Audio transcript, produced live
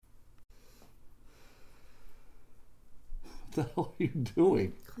the hell are you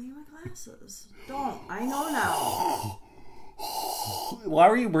doing? Clean my glasses. Don't. I know now. Why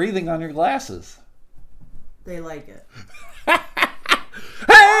were you breathing on your glasses? They like it.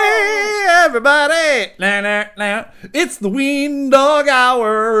 Hey, everybody! Nah, nah, nah. It's the Ween Dog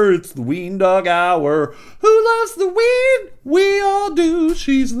Hour. It's the Ween Dog Hour. Who loves the Ween? We all do.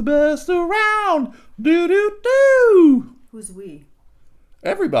 She's the best around. Do, do, do. Who's we?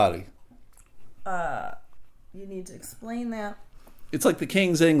 Everybody. You need to explain that. It's like the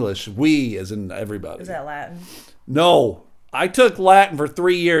King's English. We, as in everybody. Is that Latin? No. I took Latin for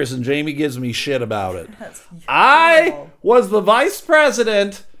 3 years and Jamie gives me shit about it. That's I was the vice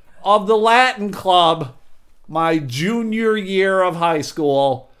president of the Latin club my junior year of high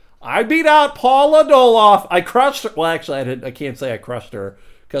school. I beat out Paula Doloff. I crushed her. Well, actually, I can't say I crushed her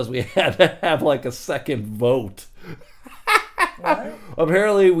because we had to have like a second vote. What?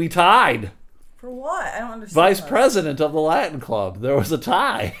 Apparently, we tied. For what? I don't understand. Vice president of the Latin club. There was a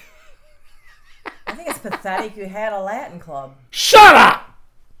tie. I think it's pathetic you had a Latin club. Shut up!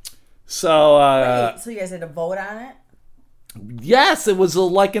 So, Wait, so you guys had to vote on it? yes, it was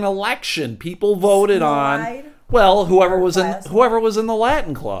like an election. People voted on, Statewide? well, whoever was Class? in the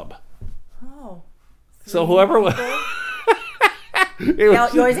Latin club. Oh. So whoever was. You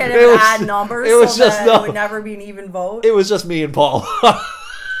always had an odd number so that it would never be an even vote? It was just me and Paul.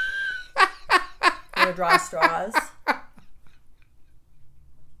 You would draw straws?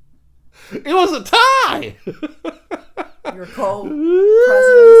 It was a tie. Your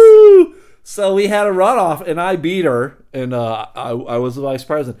co-presidents? So we had a runoff, and I beat her, and I was the vice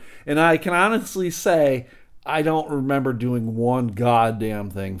president. And I can honestly say I don't remember doing one goddamn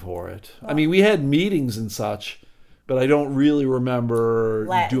thing for it. I mean, we had meetings and such, but I don't really remember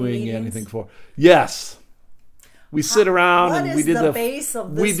Latin doing meetings? anything for it. Yes. We sit around What and is we did the base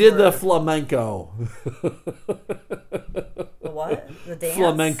of this we did the word? flamenco. The what? The dance?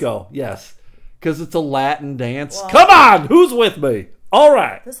 Flamenco, yes. Because it's a Latin dance. Well, come on! Who's with me? All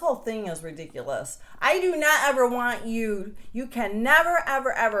right. This whole thing is ridiculous. I do not ever want you can never,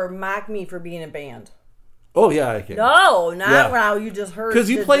 ever, ever mock me for being in a band. Oh, yeah, I can. No, not how you just heard. Because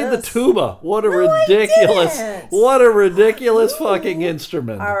you played the tuba. What a No, ridiculous, I didn't. what a ridiculous fucking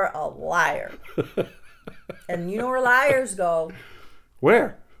instrument. You are a liar. And you know where liars go.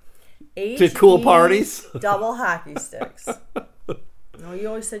 Where? H-E To cool parties? Double hockey sticks. No, you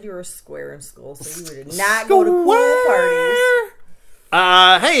always said you were a square in school, so you did not go to cool parties.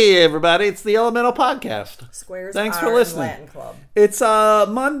 Hey, everybody. It's the Elemental Podcast. Squares Thanks are for listening. Latin Club. It's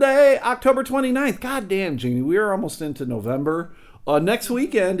Monday, October 29th. God damn, Jeannie. We are almost into November. Next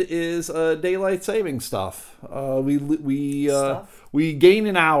weekend is daylight saving stuff. We gain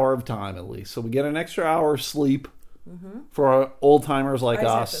an hour of time at least, so we get an extra hour of sleep for old timers like I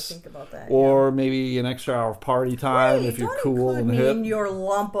just us. have to think about that. Or maybe an extra hour of party time if you're cool and hip. In your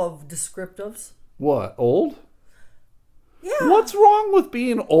lump of descriptives. What? Old? Yeah. What's wrong with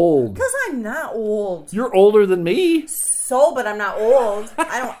being old? Because I'm not old. You're older than me. But I'm not old.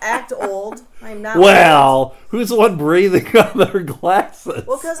 I don't act old. I'm not old. Well, who's the one breathing on their glasses?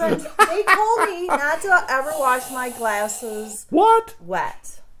 Well, because they told me not to ever wash my glasses What?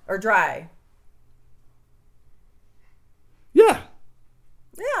 wet or dry. Yeah.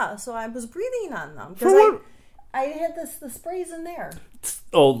 Yeah, so I was breathing on them. For what? I had the sprays in there.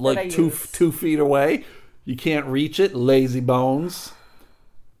 Oh, like two use. 2 feet away? You can't reach it? Lazy bones.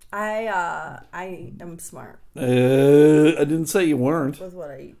 I am smart I didn't say you weren't. with what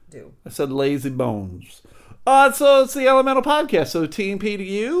I do. I said lazy bones. So it's the Elemental Podcast. So TMP to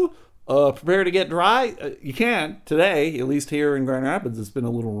you. Prepare to get dry. You can today, at least here in Grand Rapids. It's been a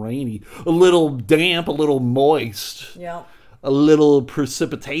little rainy, a little damp, a little moist, Yeah. a little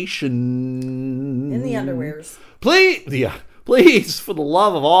precipitation In the underwears. Please, for the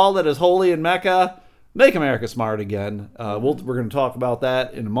love of all that is holy in Mecca, make America smart again. We're going to talk about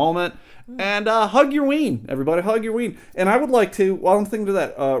that in a moment. And hug your ween, everybody. Hug your ween. And I would like to, while I'm thinking of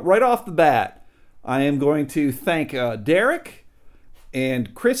that, right off the bat, I am going to thank Derek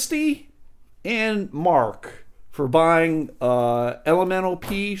and Christy and Mark for buying Elemental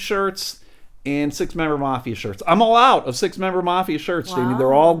P shirts and Six Member Mafia shirts. I'm all out of Six Member Mafia shirts, Jamie.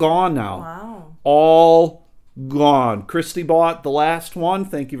 They're all gone now. Wow. All gone. Christy bought the last one.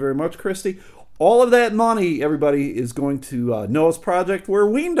 Thank you very much, Christy. All of that money, everybody, is going to Noah's Project, where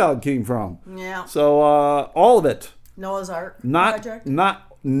Ween Dog came from. Yeah. So all of it. Noah's Ark Not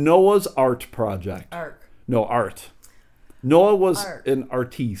Noah's Art Project. Ark. No, art. Noah was Art. an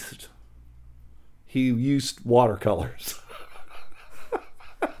artiste. He used watercolors.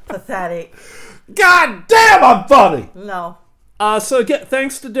 Pathetic. God damn, I'm funny! No. So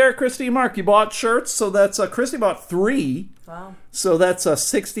thanks to Derek, Christy, and Mark. You bought shirts, so that's Christy bought 3. Wow. So that's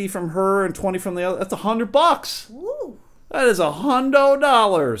 60 from her and 20 from the other. That's $100. Woo. That is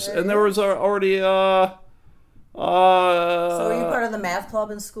 $100. And there was already So were you part of the math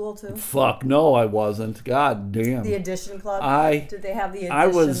club in school too? fuck no, I wasn't. God damn. The addition club? Did they have the addition? I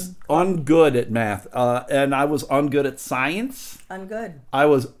was ungood at math, and I was ungood at science. Ungood. I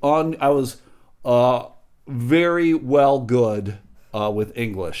was very well good with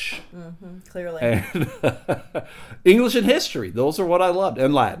English. Clearly. And English and history. Those are what I loved.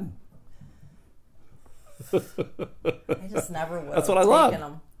 And Latin. I just never would. That's what I love.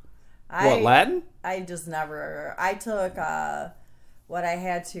 Them. What, Latin? I just never. I took what I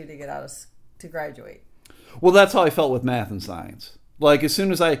had to get out of to graduate. Well, that's how I felt with math and science. Like, as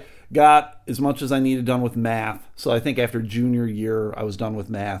soon as I got as much as I needed done with math, so I think after junior year, I was done with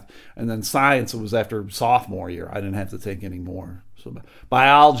math. And then science, it was after sophomore year. I didn't have to take any more. So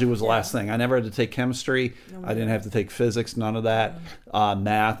biology was the last thing. I never had to take chemistry. I didn't have to take physics, none of that.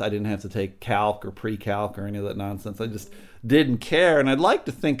 Math, I didn't have to take calc or pre-calc or any of that nonsense. I just didn't care. And I'd like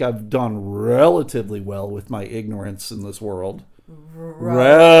to think I've done relatively well with my ignorance in this world.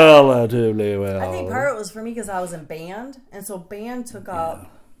 Relatively well. I think part of it was for me because I was in band, and so band took up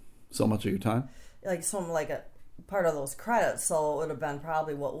so much of your time. Like a part of those credits. So it would have been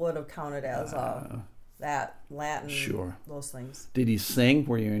probably what would have counted as that Latin. Sure. Those things. Did you sing?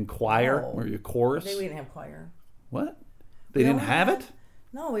 Were you in choir? No. Were you chorus? We didn't have choir. What? They didn't have it?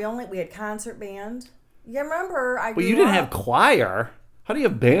 No, we had concert band. You remember? But you didn't have choir. How do you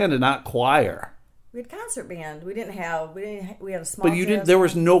have band and not choir? We had concert band. We had a small. But you didn't. There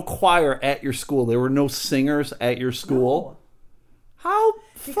was no choir at your school. There were no singers at your school. No. How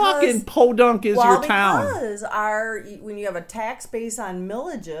fucking podunk is your town? Because when you have a tax base on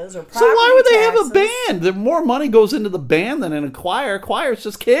millages or property so why would they taxes, have a band? The more money goes into the band than in a choir. Choir is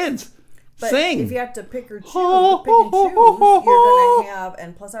just kids. But sing. If you have to pick and choose, you're gonna have.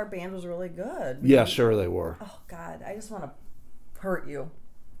 And plus, our band was really good. Yeah, sure they were. Oh God, I just want to hurt you.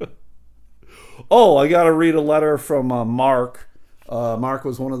 Oh, I got to read a letter from Mark. Mark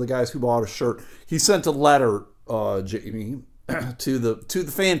was one of the guys who bought a shirt. He sent a letter, Jamie, to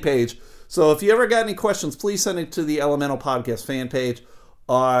the fan page. So if you ever got any questions, please send it to the Elemental Podcast fan page.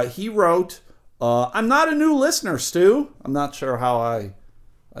 He wrote, I'm not a new listener, Stu. I'm not sure how I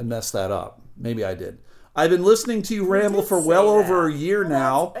messed that up. Maybe I did. I've been listening to you ramble for well over a year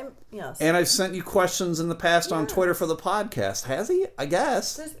now. Yes. And I've sent you questions in the past on Twitter for the podcast. Has he? I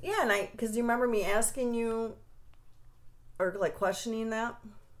guess. Because you remember me asking you, or like questioning that?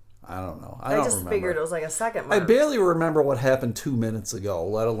 I don't know. I just figured it was like a second mark. I barely remember what happened 2 minutes ago,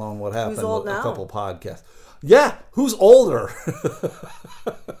 let alone what happened Who's old with now? a couple podcasts. Yeah, who's older?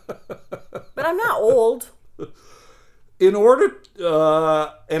 But I'm not old. In order,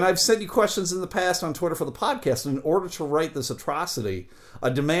 and I've sent you questions in the past on Twitter for the podcast, in order to write this atrocity, I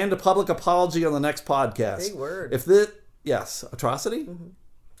demand a public apology on the next podcast. Big word. Yes, atrocity? Mm-hmm.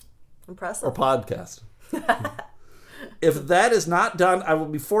 Impressive. Or podcast. If that is not done, I will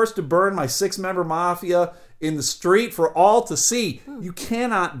be forced to burn my 6-member mafia in the street for all to see. You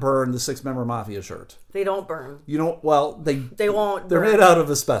cannot burn the 6-member mafia shirt. They don't burn. You don't. Well, they won't. They're burn. made out of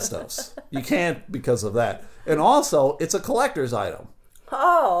asbestos. You can't because of that. And also, it's a collector's item.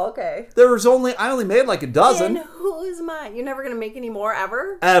 Oh, okay. I only made like a dozen. And who is mine? You're never gonna make any more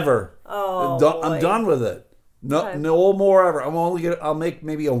ever? Ever. Oh, I'm done with it. No, Okay. no more ever. I'll make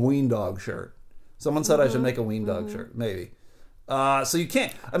maybe a Ween Dog shirt. Someone said I should make a Ween Dog shirt. Maybe. So you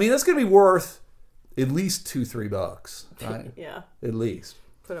can't. I mean, that's gonna be worth at least $2-3, right? Yeah. At least.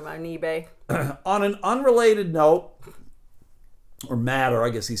 Put them on eBay. On an unrelated note, or matter, I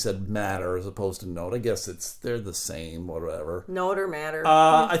guess he said matter as opposed to note. I guess they're the same, whatever. Note or matter.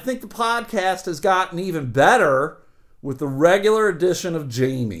 I think the podcast has gotten even better with the regular edition of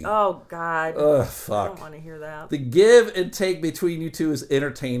Jamie. Oh, God. Ugh, I fuck. don't want to hear that. The give and take between you two is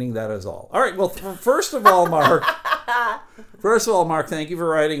entertaining. That is all. All right. Well, first of all, Mark. Thank you for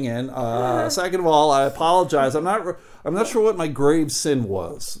writing in. Second of all, I apologize. I'm not sure what my grave sin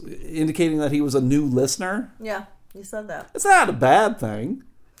was, indicating that he was a new listener. Yeah, you said that. It's not a bad thing.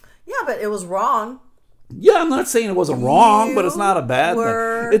 Yeah, but it was wrong. Yeah, I'm not saying it wasn't wrong, but it's not a bad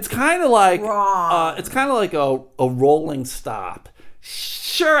thing. It's kind of like wrong. It's kind of like a rolling stop.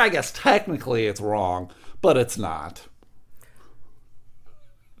 Sure, I guess technically it's wrong, but it's not.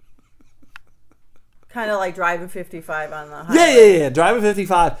 Kind of like driving 55 on the highway. Yeah. Driving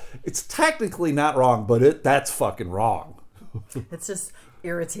 55. It's technically not wrong, but that's fucking wrong. It's just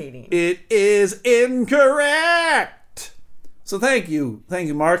irritating. It is incorrect. So thank you,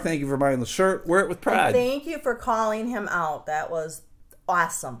 Mark. Thank you for buying the shirt. Wear it with pride. And thank you for calling him out. That was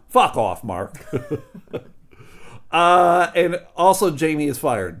awesome. Fuck off, Mark. And also, Jamie is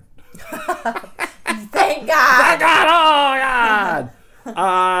fired. Thank God. God! Oh,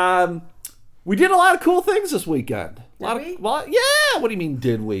 God! We did a lot of cool things this weekend. Did we? Well, yeah. What do you mean,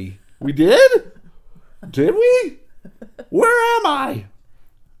 did we? We did? Did we? Where am I?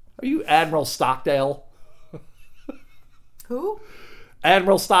 Are you Admiral Stockdale? Who?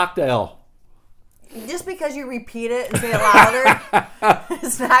 Admiral Stockdale. Just because you repeat it and say it louder,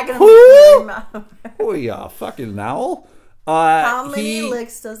 it's not going to Who? be mouth. Oh, yeah, fucking owl. How many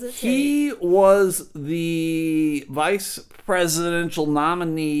licks does it take? He was the vice presidential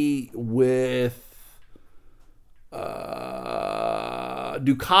nominee with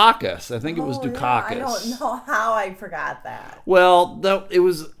Dukakis. I think it was Dukakis. Yeah, I don't know how I forgot that. Well, it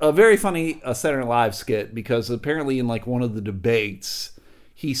was a very funny Saturday Night Live skit because apparently in like one of the debates,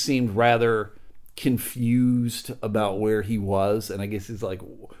 he seemed rather confused about where he was, and I guess he's like,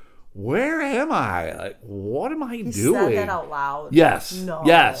 "Where am I? Like, what am I doing?" He said that out loud. Yes, No.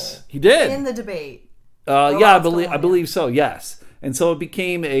 yes, he did In the debate. yeah, I believe so. Yes, and so it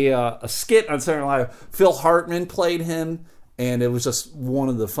became a skit on Saturday Night Live. Phil Hartman played him, and it was just one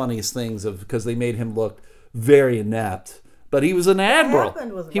of the funniest things because they made him look very inept. But he was an admiral. What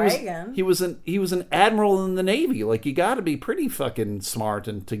happened with he Reagan? Was he was an admiral in the Navy. Like, you got to be pretty fucking smart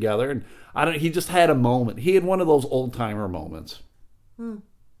and together. And he just had a moment. He had one of those old timer moments. So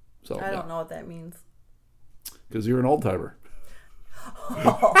I don't know what that means. because you're an old timer.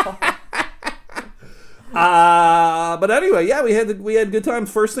 But anyway, yeah, we had a good time.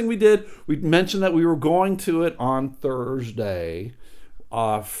 First thing we did, we mentioned that we were going to it on Thursday.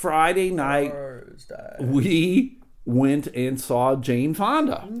 Friday night, we went and saw Jane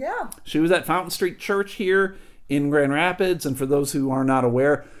Fonda. Yeah. She was at Fountain Street Church here in Grand Rapids. And for those who are not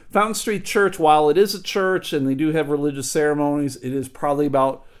aware, Fountain Street Church, while it is a church and they do have religious ceremonies, it is probably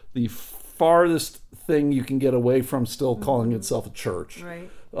about the farthest thing you can get away from still calling itself a church. Right.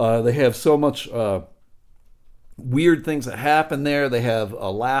 They have so much weird things that happen there. They have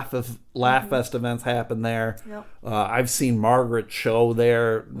Laugh Fest events happen there. Yep. I've seen Margaret Cho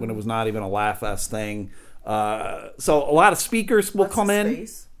there when it was not even a Laugh Fest thing. So a lot of speakers will come in.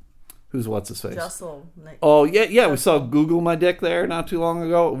 Face? What's his face? Jessel. Oh, yeah. We saw Google My Dick there not too long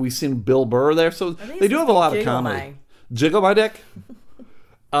ago. We've seen Bill Burr there. So they do have a lot of comedy. Jiggle My Dick.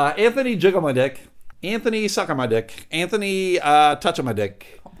 Anthony Jiggle My Dick. Anthony Suck on My Dick. Anthony Touch on My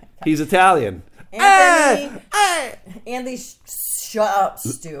Dick. He's Italian. Anthony. Andy, shut up,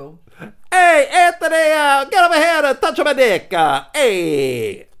 Stu. Hey, Anthony, get over here and touch on my dick.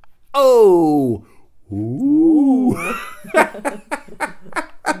 Hey. Oh. Ooh.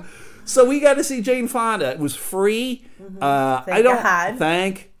 So we got to see Jane Fonda. It was free.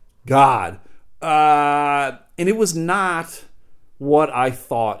 Thank God. And it was not what I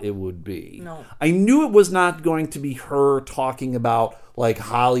thought it would be. No. I knew it was not going to be her talking about like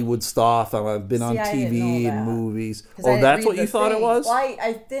Hollywood stuff. I've been on TV and movies. Oh, that's what you thought it was? Well,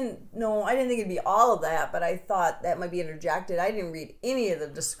 I didn't think it'd be all of that, but I thought that might be interjected. I didn't read any of the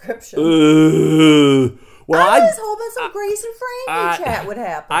description. Well, I was hoping some Grace and Frankie chat would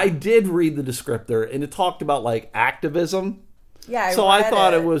happen. I did read the descriptor, and it talked about like activism. Yeah, so I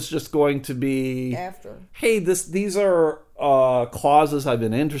thought it was just going to be after. Hey, these are causes I've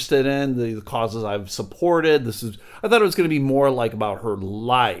been interested in, the causes I've supported. I thought it was going to be more like about her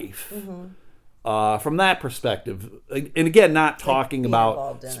life from that perspective. And again, not talking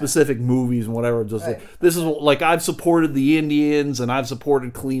about specific movies and whatever. Just this is like I've supported the Indians and I've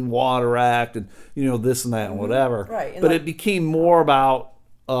supported Clean Water Act and this and that and whatever. Right, and but it became more about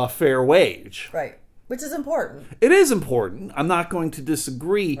fair wage. Right. Which is important. It is important. I'm not going to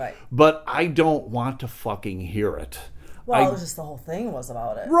disagree, but I don't want to fucking hear it. Well, it was just the whole thing was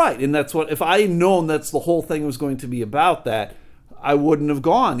about it. Right, and that's what, if I had known that's the whole thing was going to be about that, I wouldn't have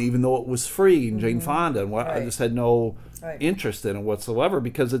gone, even though it was free in Jane Fonda. And I just had no interest in it whatsoever,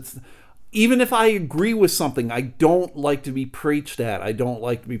 because it's, even if I agree with something, I don't like to be preached at. I don't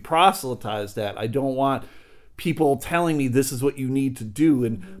like to be proselytized at. I don't want people telling me this is what you need to do.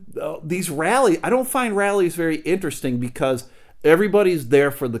 And these rallies, I don't find rallies very interesting because everybody's there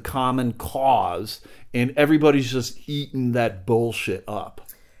for the common cause and everybody's just eating that bullshit up.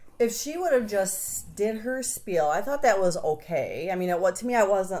 If she would have just did her spiel, I thought that was okay. I mean, to me, I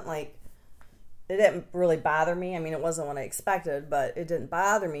wasn't like, it didn't really bother me. I mean, it wasn't what I expected, but it didn't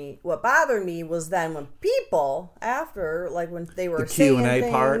bother me. What bothered me was then when people after, like when they were the Q&A saying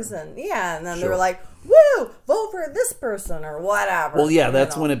things part, and then they were like, "Woo, vote for this person or whatever. Well, yeah,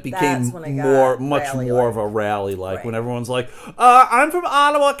 that's when it became much more of a rally, like when everyone's like, I'm from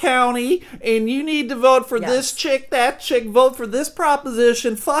Ottawa County, and you need to vote for this chick, that chick, vote for this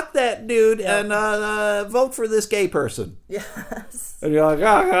proposition, fuck that dude, and vote for this gay person. Yes. And you're like,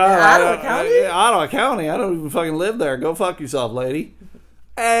 Ottawa County? Ottawa County, I don't even fucking live there. Go fuck yourself, lady.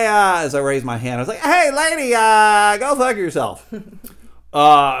 Hey, as I raised my hand, I was like, hey, lady, go fuck yourself.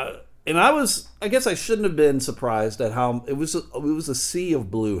 And I guess I shouldn't have been surprised at how it was a sea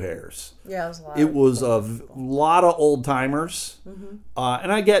of blue hairs. Yeah, it was a lot. It was a lot of old timers. Mm-hmm.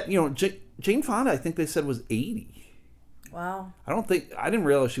 And I get, Jane Fonda, I think they said was 80. Wow. I didn't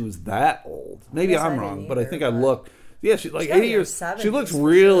realize she was that old. Maybe I'm wrong, but I think I looked. Yeah, she's like 80 years. 70s, she looks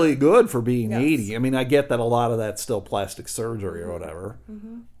really good for being Yes. 80. I mean, I get that a lot of that's still plastic surgery or whatever.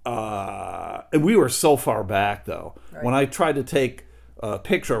 Mm-hmm. And we were so far back, though. Right. When I tried to take a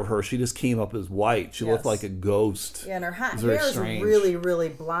picture of her, she just came up as white. She looked like a ghost. Yeah, and her hair is really, really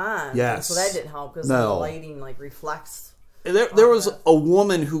blonde. Yes. So that didn't help because the lighting reflects. There was a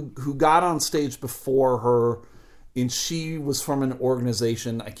woman who got on stage before her, and she was from an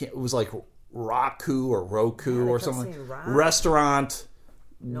organization. It was like Roku or Roku or something. Restaurant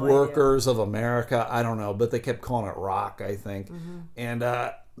Workers of America. I don't know, but they kept calling it Rock, I think. Mm-hmm.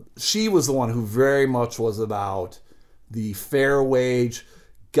 And she was the one who very much was about the fair wage.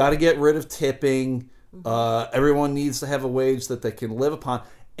 Got to get rid of tipping. Mm-hmm. Everyone needs to have a wage that they can live upon.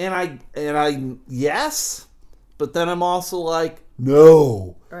 And I yes, but then I'm also like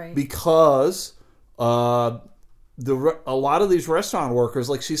no, right. Because a lot of these restaurant workers,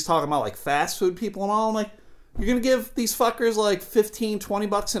 like she's talking about like fast food people and all, I'm like, you're going to give these fuckers like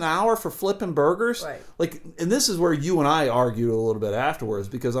 $15-20 an hour for flipping burgers? Right. Like, and this is where you and I argued a little bit afterwards,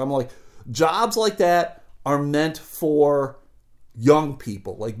 because I'm like, jobs like that are meant for young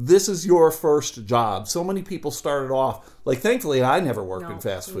people. Like, this is your first job. So many people started off, like, thankfully I never worked in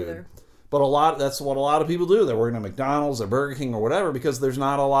fast food. But that's what a lot of people do. They're working at McDonald's or Burger King or whatever, because there's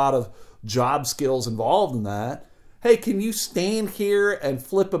not a lot of job skills involved in that. Hey, can you stand here and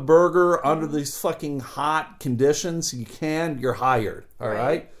flip a burger under these fucking hot conditions? You can. You're hired. All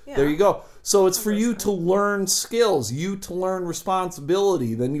right? Yeah. There you go. So it's for you to learn skills, you to learn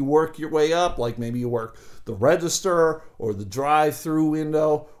responsibility. Then you work your way up. Like maybe you work the register or the drive-through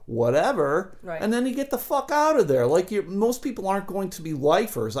window, whatever. Right. And then you get the fuck out of there. Like most people aren't going to be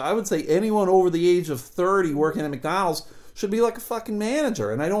lifers. I would say anyone over the age of 30 working at McDonald's should be like a fucking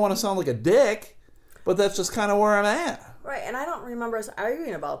manager. And I don't want to sound like a dick, but that's just kind of where I'm at. Right, and I don't remember us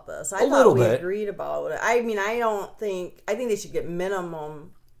arguing about this. I thought we agreed about it. I mean, I think they should get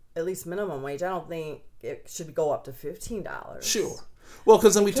at least minimum wage. I don't think it should go up to $15. Sure. Well,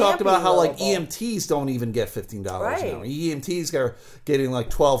 because then we talked about how like EMTs don't even get $15 an hour. EMTs are getting like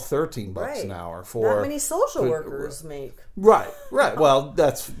 $12-13 an hour for. Not many social workers make. Right. Well,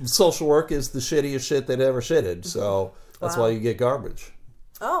 that's social work is the shittiest shit they'd ever shitted. So that's why you get garbage.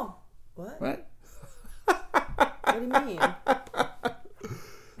 Oh, what? Right. What do you mean?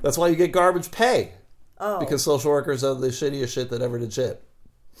 That's why you get garbage pay. Oh. Because social workers are the shittiest shit that ever did shit.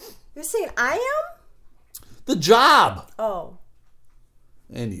 You're saying I am? The job. Oh.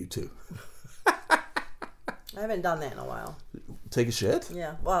 And you too. I haven't done that in a while. Take a shit?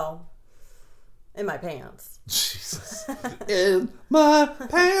 Yeah, well, in my pants. Jesus. In my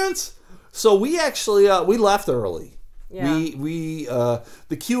pants. So we actually, we left early. Yeah. We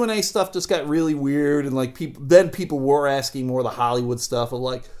the Q&A stuff just got really weird, and like people were asking more of the Hollywood stuff of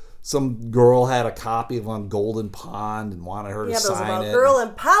like some girl had a copy of On Golden Pond and wanted her to sign it. Girl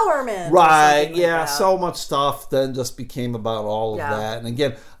empowerment. Right. Yeah. So much stuff then just became about all of that. And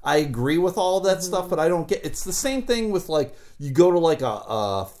again, I agree with all of that stuff, but I don't get. It's the same thing with like you go to like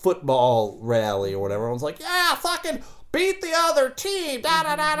a football rally or whatever. Everyone's like, yeah, fucking beat the other team, da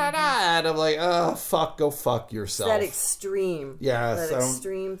da da da da. And I'm like, oh fuck, go fuck yourself. That extreme. Yeah. That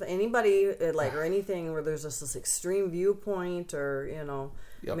extreme. Anybody like or anything where there's just this extreme viewpoint or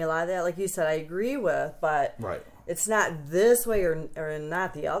I mean a lot of that, like you said, I agree with, but it's not this way or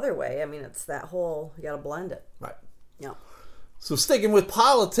not the other way. I mean, it's that whole you got to blend it. Right. Yeah. So sticking with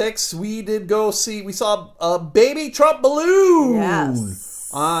politics, we saw a baby Trump balloon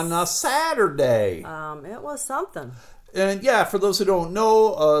on a Saturday. It was something. And yeah, for those who don't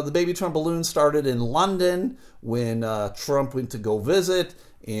know, the baby Trump balloon started in London when Trump went to go visit,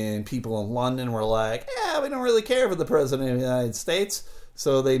 and people in London were like, yeah, we don't really care for the president of the United States.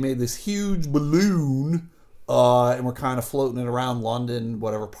 So they made this huge balloon, and we're kind of floating it around London,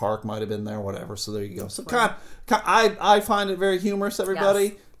 whatever park might have been there, whatever. So there you go. So I find it very humorous,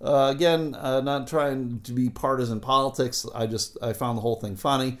 everybody. Again, not trying to be partisan politics. I found the whole thing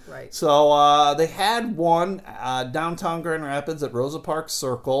funny. Right. So they had one downtown Grand Rapids at Rosa Parks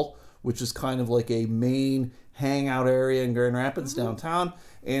Circle, which is kind of like a main hangout area in Grand Rapids downtown.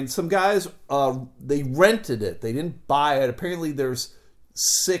 And some guys, they rented it. They didn't buy it. Apparently there's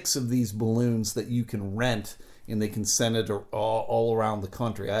 6 of these balloons that you can rent, and they can send it all around the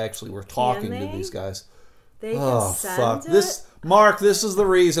country. I actually were talking to these guys. They can send it? Mark, this is the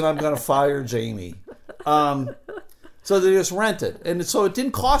reason I'm going to fire Jamie. So they just rented. And so it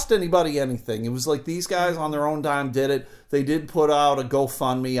didn't cost anybody anything. It was like these guys on their own dime did it. They did put out a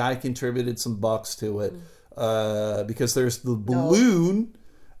GoFundMe. I contributed some bucks to it because there's the balloon,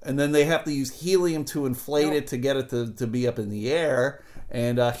 and then they have to use helium to inflate it to get it to be up in the air.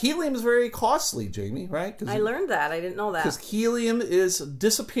 And helium is very costly, Jamie, right? I learned that. I didn't know that. Because helium is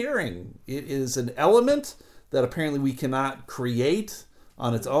disappearing. It is an element that apparently we cannot create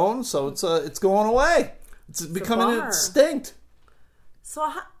on its own, so it's going away. It's becoming extinct. So,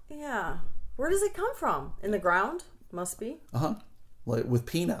 where does it come from? In the ground? Must be. Like with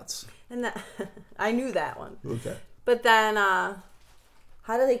peanuts. And that I knew that one. Okay. But then, how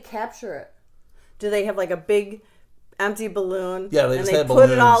do they capture it? Do they have like a big empty balloon? Yeah, they just put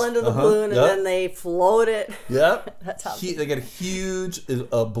balloons. It all into the balloon, and then they float it. Yep. That's how they get a huge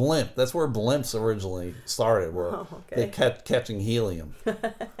blimp. That's where blimps originally started, where they kept catching helium.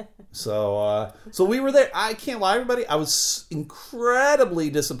 So we were there. I can't lie, everybody. I was incredibly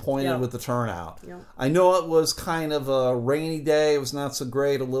disappointed with the turnout. Yep. I know it was kind of a rainy day. It was not so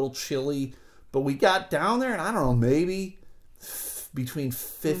great, a little chilly. But we got down there, and I don't know, maybe between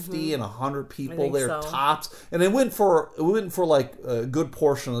 50 and 100 people there, tops. And it went for like a good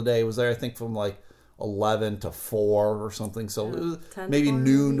portion of the day. It was there, I think, from like 11 to 4 or something. So it was maybe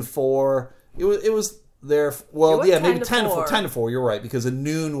noon to 4. It was there. Well, yeah, maybe 10 to 4. You're right, because at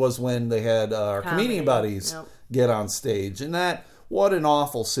noon was when they had our comedian buddies get on stage. And what an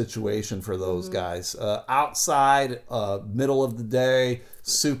awful situation for those guys. Outside, middle of the day,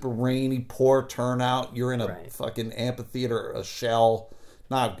 super rainy, poor turnout. You're in a fucking amphitheater, a shell.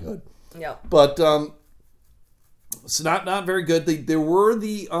 Not good. Yeah. But it's not very good. There were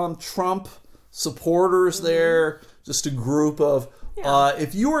the Trump supporters there, just a group of.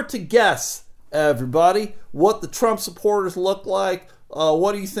 If you were to guess, everybody, what the Trump supporters look like,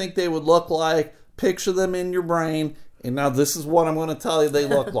 what do you think they would look like? Picture them in your brain. And now this is what I'm going to tell you they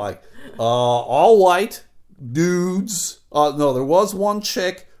look like. All white dudes. No, there was one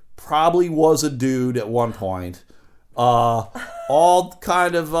chick, probably was a dude at one point. All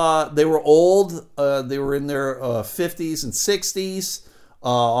kind of, they were old. They were in their 50s and 60s.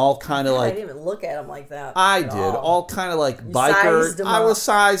 All kind of like... I didn't even look at them like that. I did. All kind of like biker. I was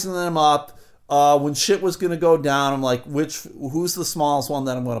sizing them up. When shit was going to go down, I'm like, who's the smallest one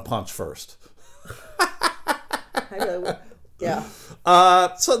that I'm going to punch first? Yeah.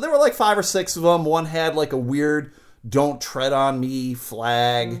 So there were like 5 or 6 of them. One had like a weird "Don't Tread on Me"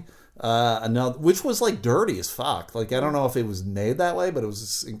 flag. Another, which was like dirty as fuck. Like I don't know if it was made that way, but it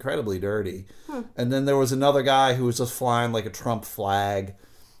was incredibly dirty. And then there was another guy who was just flying like a Trump flag.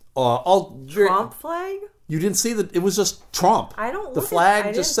 Trump flag? You didn't see that? It was just Trump. I don't. The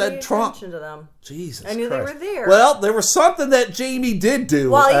flag just said Trump. To them. Jesus, I knew Christ. they were there. Well, there was something that Jamie did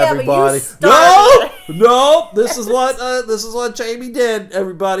do. Well, yeah, everybody. but you started. No. This is what Jamie did.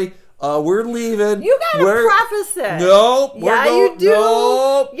 Everybody, we're leaving. You gotta preface it. No. Yeah, you do.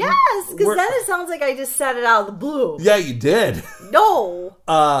 No. Yes, because then it sounds like I just said it out of the blue. Yeah, you did. No.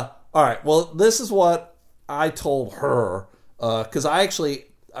 All right. Well, this is what I told her because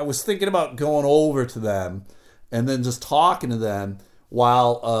I was thinking about going over to them and then just talking to them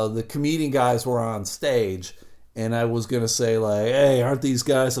while the comedian guys were on stage. And I was going to say, like, hey, aren't these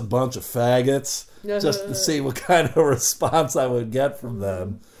guys a bunch of faggots? Just to see what kind of response I would get from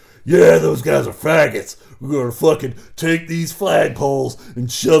them. Yeah, those guys are faggots. We're going to fucking take these flagpoles and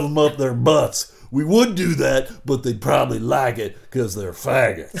shove them up their butts. We would do that, but they'd probably like it because they're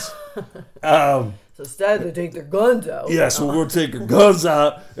faggots. So instead, they take their guns out. Yeah, so we're going to take our guns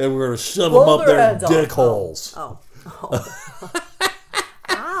out and we're going to shove them up their dick holes. Oh.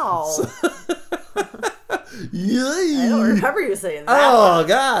 Ow. I don't remember you saying that. Oh,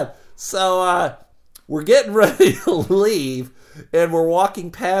 God. So we're getting ready to leave, and we're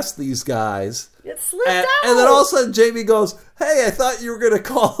walking past these guys. It slipped out. And then all of a sudden, Jamie goes, hey, I thought you were going to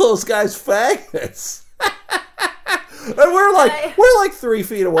call those guys faggots. And we're like 3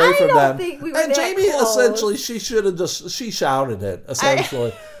 feet away from them. I don't think we were and that Jamie close. essentially, she shouted it,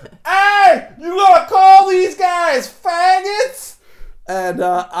 essentially. Hey, you gonna call these guys faggots? And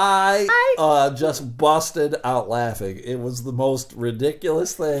I just busted out laughing. It was the most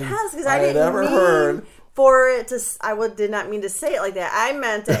ridiculous thing Because I I had didn't ever mean heard. for it to. Did not mean to say it like that. I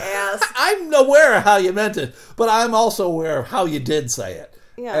meant to ask. I'm aware of how you meant it, but I'm also aware of how you did say it.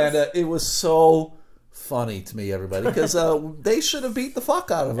 Yes. And it was so funny to me, everybody, because they should have beat the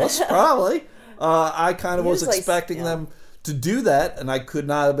fuck out of us, probably. I kind of was Usually, expecting them to do that, and I could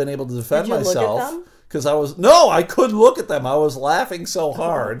not have been able to defend Did you look at myself. them? Because I couldn't look at them. I was laughing so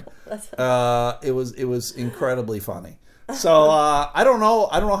hard. It was incredibly funny. So I don't know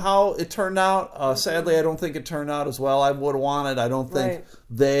how it turned out. Sadly, I don't think it turned out as well I would have wanted. I don't think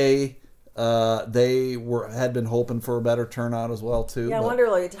they had been hoping for a better turnout as well too. Yeah, I wonder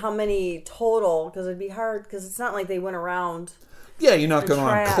like how many total, because it'd be hard because it's not like they went around. Yeah, you're not going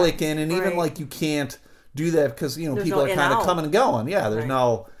around track. clicking, and even Right. like you can't do that because There's people no are in kind of out. coming and going. Yeah, there's Right.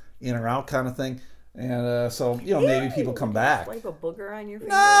 no in or out kind of thing, and so maybe people come back. Wipe a booger on your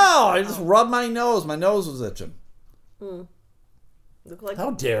finger. No, I just rubbed my nose. My nose was itching. Look like How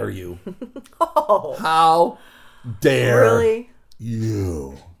dare you? oh, How dare really?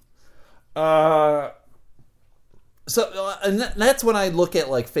 you? And that's when I look at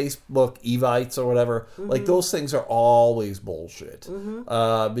like Facebook Evites or whatever. Like those things are always bullshit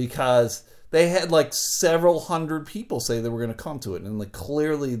because they had like several hundred people say they were going to come to it, and like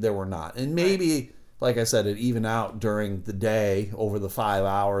clearly there were not. And maybe, like I said, it even out during the day over the 5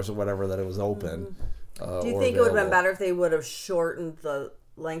 hours or whatever that it was open. Do you think it would have been better if they would have shortened the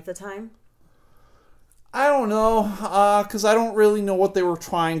length of time? I don't know, because I don't really know what they were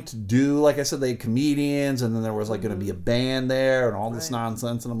trying to do. Like I said, they had comedians, and then there was like going to be a band there, and all this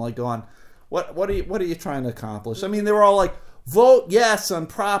nonsense. And I'm like, going, what are you trying to accomplish? I mean, they were all like, vote yes on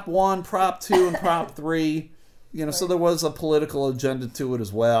Prop 1, Prop 2, and Prop 3. So there was a political agenda to it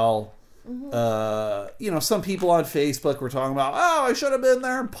as well. Some people on Facebook were talking about, oh, I should have been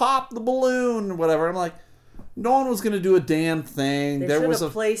there and popped the balloon or whatever. I'm like, no one was going to do a damn thing. They There should was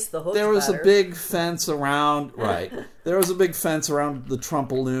have placed the hooks There was better. a big fence around, right. There was a big fence around the Trump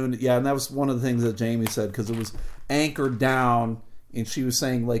balloon. Yeah, and that was one of the things that Jamie said, because it was anchored down, and she was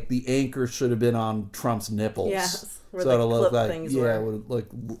saying, like, the anchor should have been on Trump's nipples. Yes, where so the it'll look clip like, things yeah, were. with, like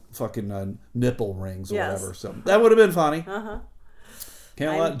fucking nipple rings or Yes. whatever. So that would have been funny. Uh-huh.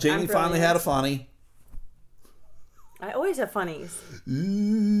 Can't let Jamie I'm finally brilliant. had a funny. I always have funnies.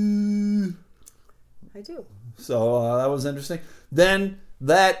 I do. So that was interesting. Then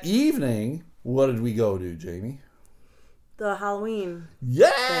that evening, what did we go to, Jamie? The Halloween.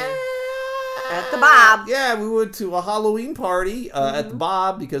 Yeah! At the Bob. Yeah, we went to a Halloween party at the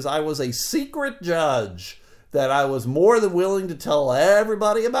Bob because I was a secret judge that I was more than willing to tell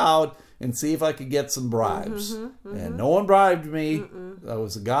everybody about and see if I could get some bribes. And no one bribed me. That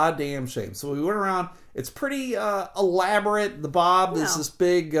was a goddamn shame. So we went around. It's pretty elaborate. The Bob is this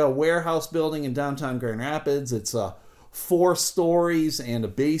big warehouse building in downtown Grand Rapids. It's 4 stories and a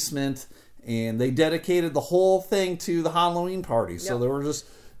basement. And they dedicated the whole thing to the Halloween party. So there were just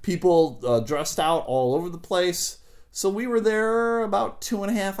people dressed out all over the place. So we were there about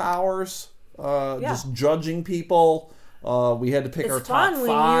 2.5 hours just judging people. We had to pick our It's top fun 5.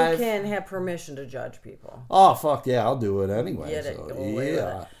 when you can have permission to judge people. Oh, fuck yeah, I'll do it anyway. Get it, So, go away with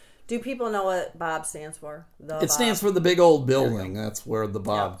yeah. it. Do people know what Bob stands for? It stands for the big old building. That's where the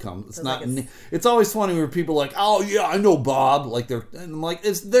Bob comes. It's not. like It's always funny where people are like, "Oh yeah, I know Bob." Like and I'm like,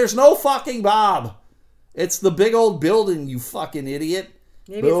 there's no fucking Bob. It's the big old building. You fucking idiot.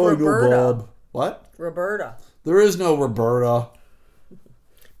 Maybe it's I know Roberta. Bob. What? Roberta. There is no Roberta.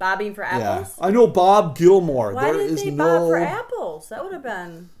 Bobbing for Yeah, apples? I know Bob Gilmore. Why there did is they no bob for apples? That would have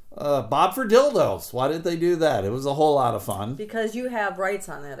been Bob for dildos. Why did they do that? It was a whole lot of fun. because you have rights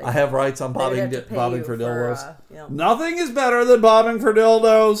on that. I have rights on They would bobbing, have to pay bobbing you for dildos. Nothing is better than bobbing for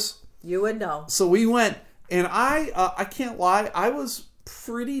dildos. You would know. So we went, and I can't lie, I was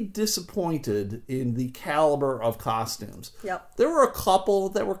pretty disappointed in the caliber of costumes. Yep. There were a couple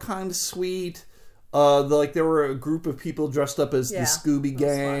that were kind of sweet. There were a group of people dressed up as the Scooby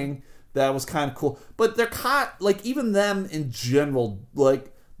Gang. That was kind of cool. But they're even them in general,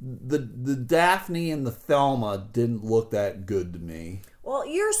 like the Daphne and the Thelma didn't look that good to me. Well,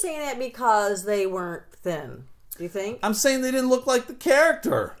 you're saying that because they weren't thin. Do you think? I'm saying they didn't look like the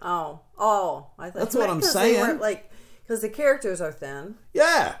character. Oh, I thought That's what I'm because saying. They weren't because the characters are thin.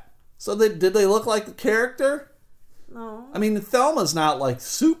 Yeah. So did they look like the character? No, I mean, Thelma's not like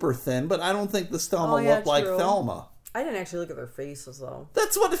super thin, but I don't think this Thelma looked like true. Thelma. I didn't actually look at their faces though.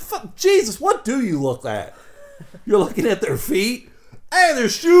 That's what Jesus, what do you look at? You're looking at their feet? Hey, their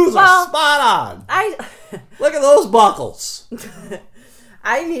shoes are spot on. I Look at those buckles.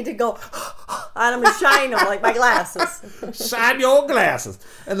 I need to go on them and shine them like my glasses. Shine your glasses.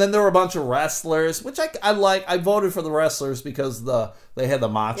 And then there were a bunch of wrestlers, which I like. I voted for the wrestlers because they had the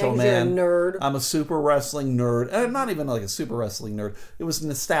Macho 'cause Man. you're a nerd. I'm a super wrestling nerd. And I'm not even like a super wrestling nerd. It was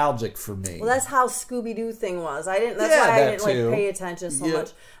nostalgic for me. Well, that's how Scooby-Doo thing was. That's Yeah, why I that didn't like too. pay attention so Yeah.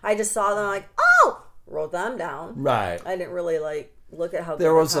 much. I just saw them like, oh, wrote them down. Right. I didn't really like look at how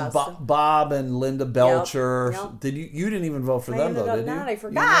There good was the a costume. Bob and Linda Belcher. Yep. Did you didn't even vote for I them ended though, up did you? not. I You did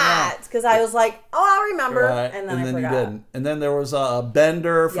forgot because I was like, oh, I'll remember, Right. and then I you forgot. didn't. And then there was a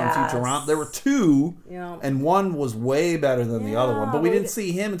Bender from Yes. Futurama. There were two, Yeah. and one was way better than the other one. Yeah, But we but didn't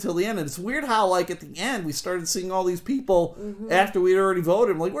see him until the end. And it's weird how, like, at the end, we started seeing all these people after we'd already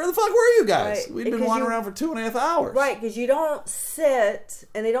voted. I'm like, where the fuck were you guys? Right. We'd been Because wandering you- around for 2.5 hours. Right, because you don't sit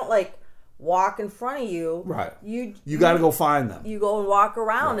and they don't like walk in front of you. Right. You got to go find them. you go and walk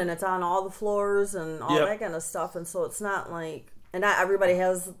around Right. and it's on all the floors and all Yep. that kind of stuff, and so it's not like, and not everybody's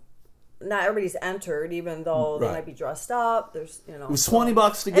entered, even though they Right. might be dressed up. There's It was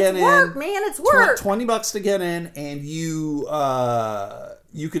 $20 to get it's in. work, man. It's work. $20 to get in, and you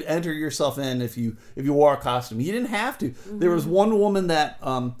could enter yourself in if you wore a costume. You didn't have to. There was one woman that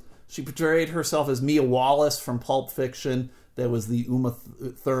she portrayed herself as Mia Wallace from Pulp Fiction. That was the Uma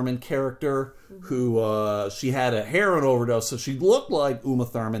Thurman character who she had a heroin overdose, so she looked like Uma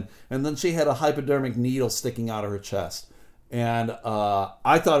Thurman, and then she had a hypodermic needle sticking out of her chest. And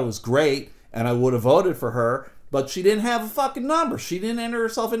I thought it was great, and I would have voted for her, but she didn't have a fucking number. She didn't enter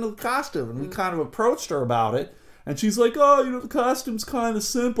herself into the costume, and we kind of approached her about it, and she's like, oh, the costume's kind of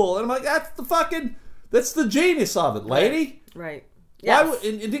simple. And I'm like, that's the genius of it, lady. Right. Why Yes. would,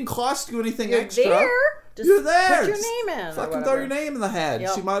 it didn't cost you anything You're extra. there. Just You're there. Put your Just name in. or Fucking throw whatever. your name in the hat.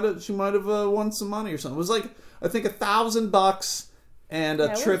 Yep. She might have won some money or something. It was like, I think $1,000 and a Yeah,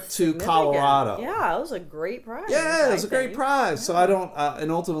 it was trip to significant. Colorado. Yeah, it was a great prize. Yeah, it was a great prize. So I don't,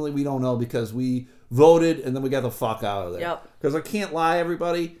 and ultimately we don't know because we voted and then we got the fuck out of there. Yep. Because I can't lie,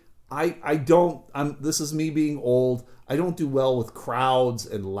 everybody. I don't. This is me being old. I don't do well with crowds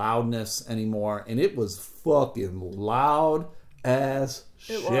and loudness anymore. And it was fucking loud as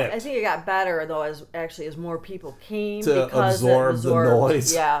shit. I think it got better though, as more people came To because absorb it the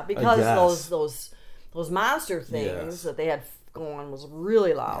noise, Yeah, I because guess. those monster things Yes. that they had going was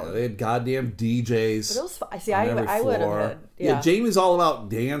really loud. They had goddamn DJs. But it was fun. See, on every I would floor. have. Yeah, Jamie's all about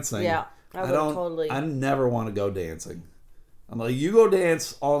dancing. Yeah, I would don't. totally- I never want to go dancing. I'm like, you go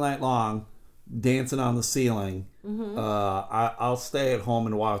dance all night long, dancing on the ceiling. Mm-hmm. I'll stay at home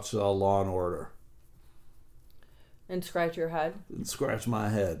and watch Law and Order And scratch your head. and scratch my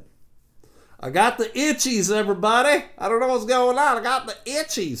head. I got the itchies, everybody. I don't know what's going on. I got the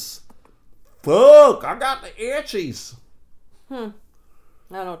itchies. Fuck, I got the itchies. I don't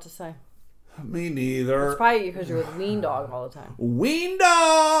know what to say. Me neither. It's probably because you're with Mean Dog all the time. Ween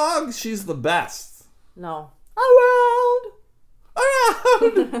Dog, she's the best. No. Around.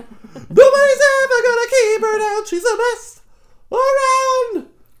 Around. Nobody's ever gonna keep her down. She's the best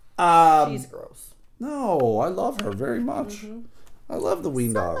around. She's gross. No, I love her very much. I love the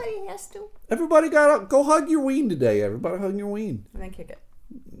Ween Dog. Somebody has to. Everybody got go hug your Ween today. Everybody hug your Ween. And then kick it.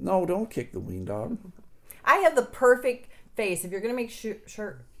 No, don't kick the Ween Dog. I have the perfect face. If you're gonna make shirt,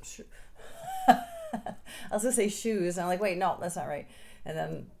 I was gonna say shoes. And I'm like, wait, no, that's not right. And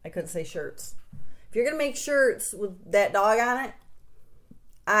then I couldn't say shirts. If you're gonna make shirts with that dog on it,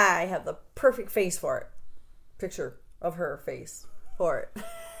 I have the perfect face for it. Picture of her face for it.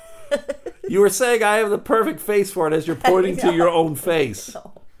 You were saying I have the perfect face for it as you're pointing to your own face.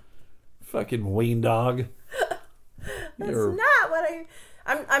 No, Fucking Ween Dog. that's not what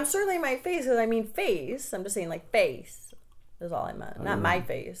I'm certainly my face because I mean face. I'm just saying like face is all I meant. Not my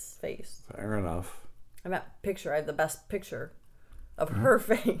face. Face. Fair enough. I meant picture. I have the best picture of her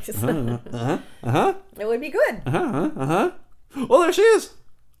face. It would be good. Well, there she is.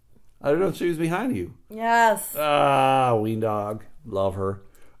 I don't know if she was behind you. Yes. Ween Dog. Love her.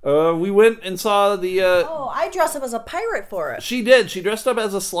 We went and saw the... Oh, I dressed up as a pirate for it. She did. She dressed up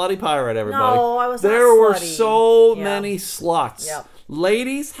as a slutty pirate, everybody. No, I was not There were slutty. so Yeah. many sluts. Yep.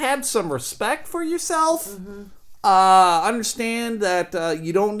 Ladies, have some respect for yourself. Mm-hmm. Understand that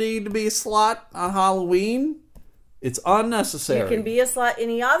you don't need to be a slut on Halloween. It's unnecessary. You can be a slut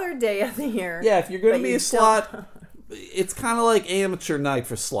any other day of the year. Yeah, if you're going to but be you a still- slut, it's kind of like amateur night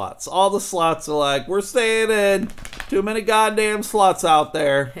for sluts. All the sluts are like, we're staying in. Too many goddamn sluts out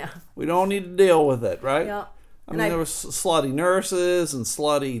there. Yeah. We don't need to deal with it, right? Yeah. I mean, there was slutty nurses and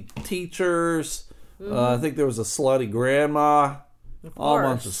slutty teachers. Mm-hmm. I think there was a slutty grandma. All a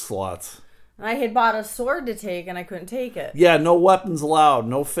bunch of course. sluts. And I had bought a sword to take, and I couldn't take it. Yeah, no weapons allowed.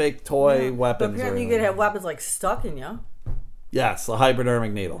 No fake toy But weapons. apparently, or you could anything. have weapons like stuck in you. Yes, the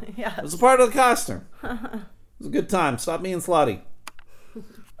hypodermic needle. Yes. It was a part of the costume. It was a good time. Stop being slutty.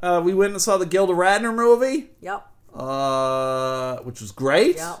 We went and saw the Gilda Radner movie, Yep. which was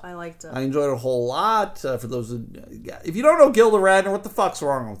great. Yep, I liked it. I enjoyed it a whole lot. For those, if you don't know Gilda Radner, what the fuck's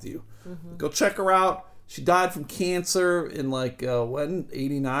wrong with you? Go check her out. She died from cancer in like when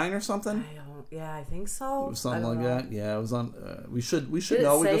 89 or something. I think so. It was something like that. Yeah, it was on. We should Did it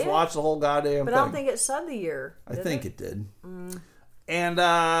know. We say just it? watched the whole goddamn But thing. I don't think it said the year. I think it did. And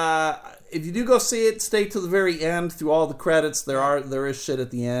if you do go see it, stay to the very end through all the credits. There is shit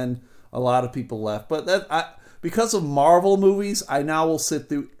at the end. A lot of people left, but because of Marvel movies, I now will sit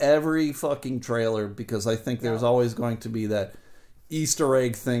through every fucking trailer because I think there's always going to be that Easter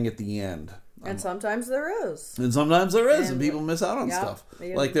egg thing at the end. And sometimes there is. And sometimes there is, and people miss out on stuff.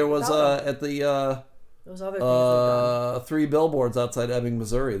 Like there was at the Those other things we've done. 3 billboards outside Ebbing,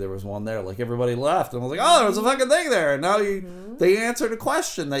 Missouri. There was one there. Like everybody left, and I was like, "Oh, there was a fucking thing there." And now they answered a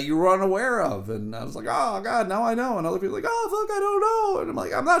question that you were unaware of, and I was like, "Oh God, now I know." And other people are like, "Oh fuck, I don't know." And I'm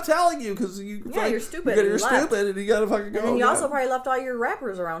like, "I'm not telling you because you're stupid. You're stupid, and you gotta fucking go." And then you also probably left all your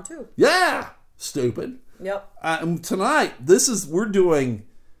rappers around too. Yeah, stupid. Yep. And tonight, we're doing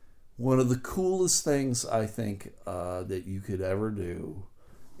one of the coolest things I think that you could ever do.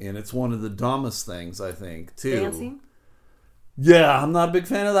 And it's one of the dumbest things, I think, too. Dancing? Yeah, I'm not a big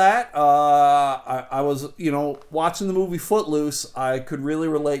fan of that. I was, watching the movie Footloose, I could really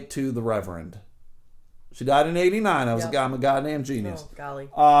relate to the Reverend. She died in 89. I'm a goddamn genius. Oh, golly.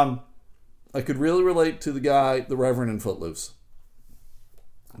 I could really relate to the Reverend in Footloose.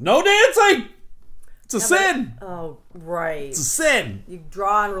 No dancing! It's a sin! Oh, right. It's a sin! You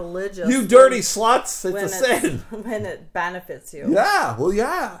draw on religious. You dirty sluts! It's a sin! When it benefits you. Yeah, well,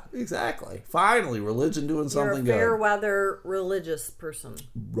 yeah, exactly. Finally, religion doing something You're a fair good. weather religious person.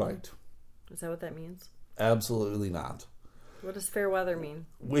 Right. Is that what that means? Absolutely not. What does fair weather mean?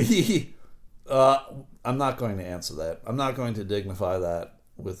 I'm not going to answer that. I'm not going to dignify that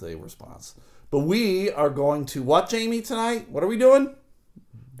with a response. But we are going to what, Jamie, tonight? What are we doing?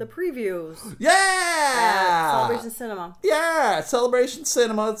 The previews. Yeah! Celebration Cinema. Yeah, Celebration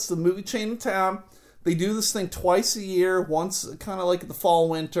Cinema. It's the movie chain in town. They do this thing twice a year, once kind of like the fall,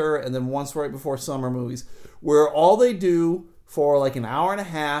 winter, and then once right before summer movies, where all they do for like an hour and a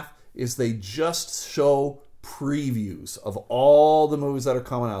half is they just show previews of all the movies that are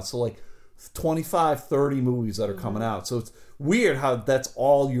coming out. So like 25, 30 movies that are coming out. So it's weird how that's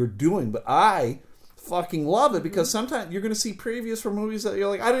all you're doing, but I fucking love it because sometimes you're going to see previews for movies that you're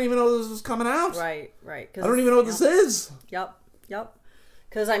like, I didn't even know this was coming out. Right. I don't even know what this is. Yep.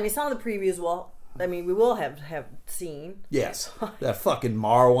 Because, some of the previews we will have seen. Yes. That fucking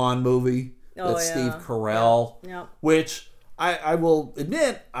Marwan movie. That's Steve Carell. Yep. Which I will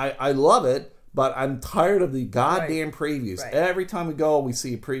admit, I love it, but I'm tired of the goddamn previews. Right. Every time we go, we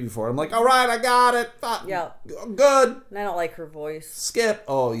see a preview for it. I'm like, all right, I got it. Yeah. Good. And I don't like her voice. Skip.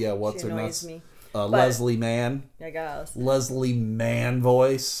 Oh, yeah. What's She her annoys nuts? me. Leslie Mann. I guess. Leslie Mann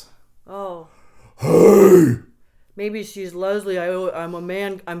voice. Oh. Hey! Maybe she's Leslie. I'm a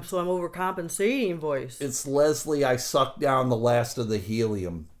man. I'm overcompensating voice. It's Leslie. I sucked down the last of the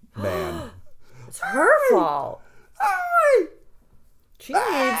helium man. It's her fault. Hey! She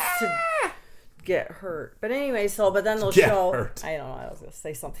needs to get hurt. But anyway, but then they'll Get show. hurt. I don't know. I was going to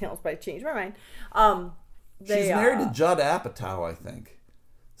say something else, but I changed my mind. She's married to Judd Apatow, I think.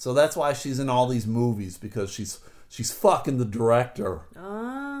 So that's why she's in all these movies, because she's fucking the director.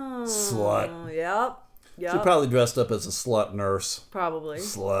 Oh. Slut. Yep. She probably dressed up as a slut nurse. Probably.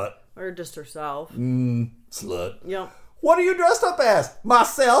 Slut. Or just herself. Slut. Yep. What are you dressed up as?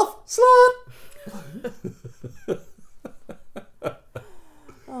 Myself? Slut.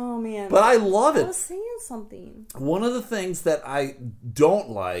 Oh, man. But I love I it. was saying something. One of the things that I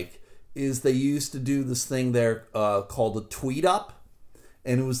don't like is they used to do this thing there called a tweet up.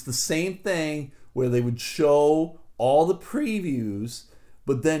 And it was the same thing where they would show all the previews,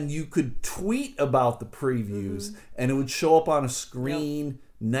 but then you could tweet about the previews, and it would show up on a screen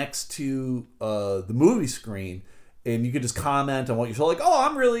next to the movie screen, and you could just comment on what you saw, like, oh,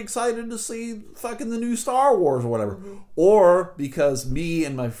 I'm really excited to see fucking the new Star Wars or whatever. Or because me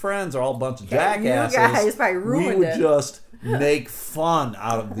and my friends are all a bunch of jackasses, you guys probably ruined we would it. just make fun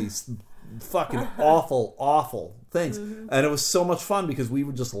out of these fucking awful things. And it was so much fun because we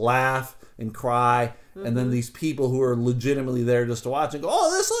would just laugh and cry, and then these people who are legitimately there just to watch and go,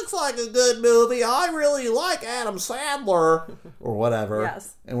 oh, this looks like a good movie, I really like Adam Sandler or whatever.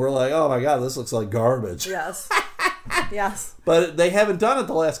 Yes. And we're like, oh my god, this looks like garbage. Yes. Yes. But they haven't done it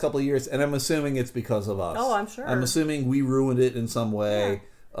the last couple of years, and I'm assuming it's because of us. Oh, I'm sure. I'm assuming we ruined it in some way.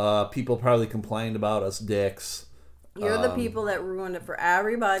 People probably complained about us dicks. You're the people that ruined it for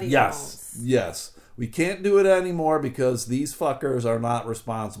everybody Yes, else. yes. We can't do it anymore because these fuckers are not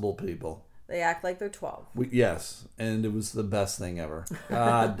responsible people. They act like they're 12. Yes, and it was the best thing ever.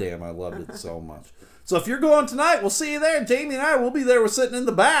 God damn, I loved it so much. So if you're going tonight, we'll see you there. Jamie and I will be there. We're sitting in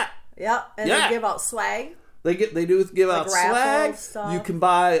the back. Yep, and Yeah. they give out swag. They do give Like out raffle swag. stuff, You can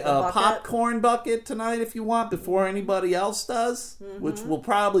buy a bucket. popcorn bucket tonight if you want before anybody else does, which we'll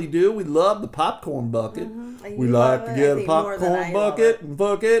probably do. We love the popcorn bucket. And We you like love to it, get I a think, more than popcorn I love bucket it. and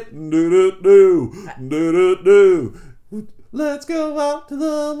fuck it and do. Let's go out to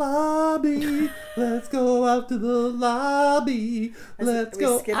the lobby. Let's go out to the lobby. Let's are we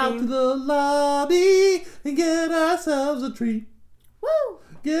go out skipping? to the lobby and get ourselves a treat. Woo!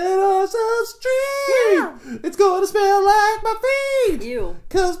 Get ourselves a treat. Yeah. It's going to smell like my feet. You.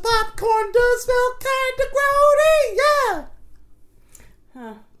 'Cause popcorn does smell kind of grody. Yeah.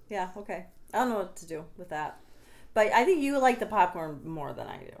 Huh. Yeah, okay. I don't know what to do with that. But I think you like the popcorn more than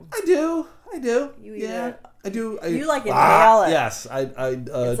I do. I do. You eat yeah, it. I do. You like inhale it. Yes, I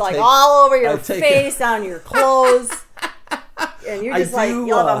It's like all over your take face, on your clothes. And you're I just like, do,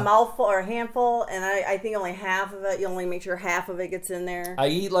 you'll have a mouthful or a handful, and I think only half of it, you only make sure half of it gets in there. I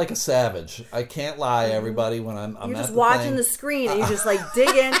eat like a savage. I can't lie, everybody. When I'm You're at just the watching thing. the screen, and you just like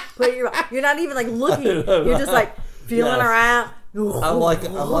digging, you're not even like looking. You're just like feeling Yes. around. I'm like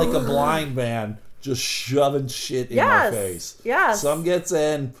a blind man, just shoving shit in my Yes. face. Yes. Some gets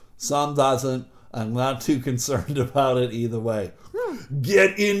in, some doesn't. I'm not too concerned about it either way.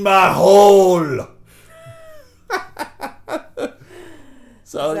 Get in my hole.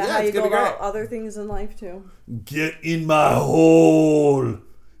 So Is that yeah, how it's you go gonna be great. about other things in life too? Get in my hole,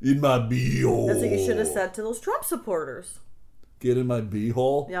 in my beehole. That's what you should have said to those Trump supporters. Get in my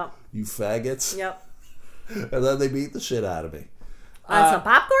beehole. Yep. You faggots. Yep. And then they beat the shit out of me. On some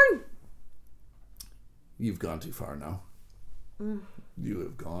popcorn? You've gone too far now. You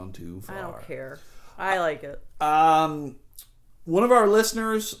have gone too far. I don't care. I like it. One of our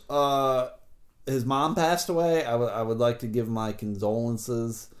listeners, his mom passed away. I would like to give my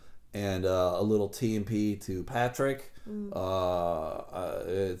condolences and a little TMP to Patrick.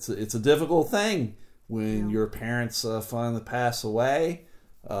 It's a difficult thing when your parents finally pass away.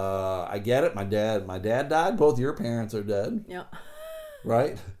 I get it. My dad died. Both your parents are dead, Yep.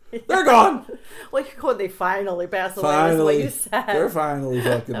 right? They're gone. Well, when they finally pass away, Finally, was what you said. they're finally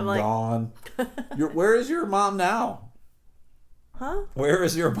fucking I'm like- gone. Where is your mom now? Huh? Where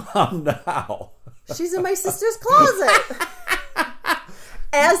is your mom now? She's in my sister's closet.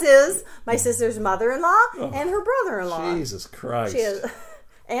 As is my sister's mother-in-law and her brother-in-law. Jesus Christ. She is,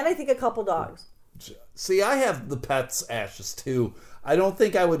 and I think a couple dogs. See, I have the pet's ashes too. I don't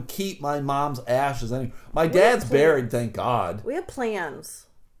think I would keep my mom's ashes anymore. My dad's buried, thank God. We have plans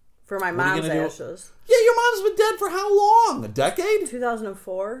for my are you mom's gonna do? ashes. Yeah, your mom's been dead for how long? A decade?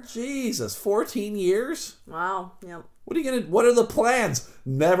 2004. Jesus, 14 years? Wow. Yep. What are the plans?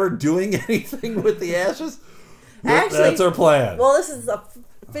 Never doing anything with the ashes? Actually, That's our plan. Well, this is a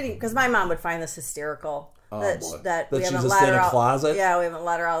fitting because my mom would find this hysterical. boy. That That we she's haven't just let in her a out. closet? Yeah, we haven't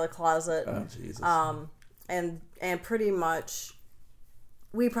let her out of the closet. Oh, Jesus. And pretty much,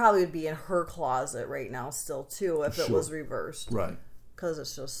 we probably would be in her closet right now still too if it Sure. was reversed. Right. Because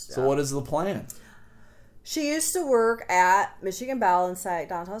it's just. So what is the plan? She used to work at Michigan Bell in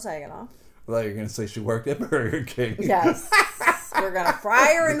downtown Saginaw. I thought you were going to say she worked at Burger King. Yes, we're gonna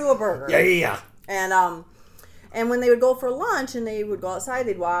fry her into a burger. Yeah. And when they would go for lunch and they would go outside,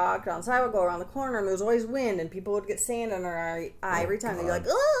 they'd walk down the sidewalk, go around the corner, and there was always wind, and people would get sand in her eye every time. They'd be like,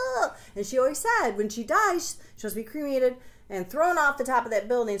 "Ugh!" And she always said, when she dies, she's supposed to be cremated and thrown off the top of that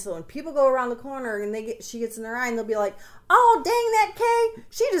building. So when people go around the corner and she gets in their eye, and they'll be like, "Oh, dang that Kay!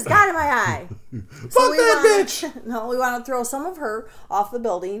 She just got in my eye." Fuck that bitch! No, we want to throw some of her off the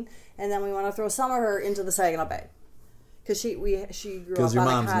building, and then we want to throw some of her into the Saginaw Bay. Because she grew up Because your on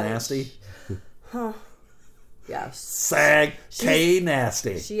a mom's cottage. nasty? Yes. Sag K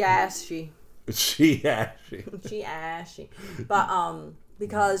nasty. She ashy. She ashy. She ashy. But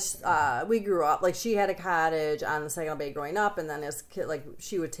because we grew up, like she had a cottage on the Saginaw Bay growing up, and then as kid, like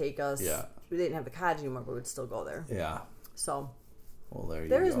she would take us. Yeah. We didn't have the cottage anymore, but we'd still go there. Yeah. So Well, there you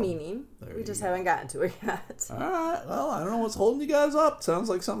there go. is meaning. We just haven't gotten to it yet. All right. Well, I don't know what's holding you guys up. Sounds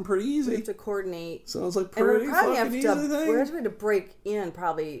like something pretty We easy. have to coordinate. Sounds like And pretty we probably have fucking to. easy thing. We're going to break in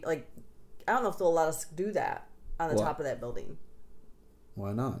probably like I don't know if they'll let us do that on the What? top of that building.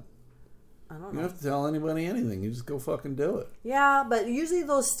 Why not? I don't You know. don't have to tell anybody anything. You just go fucking do it. Yeah, but usually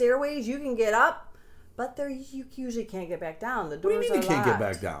those stairways you can get up, but you usually can't get back down. The What do doors you mean are you can't get locked.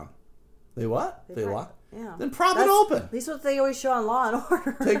 back down? They what? They prop- what? Yeah. Then prop it That's open. At least what they always show on Law and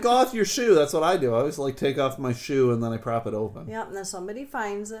Order. Take off your shoe. That's what I do. I always like take off my shoe and then I prop it open. Yeah, and then somebody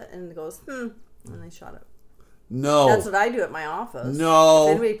finds it and goes, and they shut it. No. That's what I do at my office. No.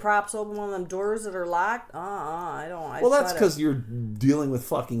 If anybody props open one of them doors that are locked, I don't. Well, that's because you're dealing with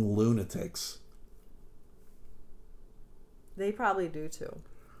fucking lunatics. They probably do too.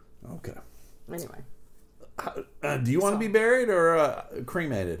 Okay. Anyway. Do you want to be buried or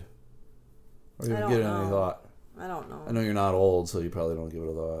cremated? Or you I don't give it know. any thought? I don't know. I know you're not old, so you probably don't give it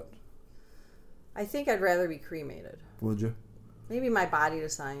a thought. I think I'd rather be cremated. Would you? Maybe my body to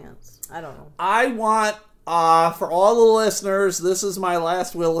science. I don't know. I want, for all the listeners, this is my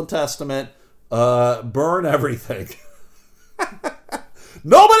last will and testament. Burn everything.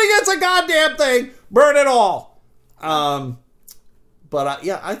 Nobody gets a goddamn thing. Burn it all. But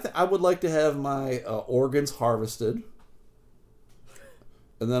I would like to have my organs harvested.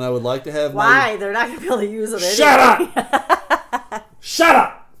 And then I would like to have Why? They're not going to be able to use it anyway. Shut up! Shut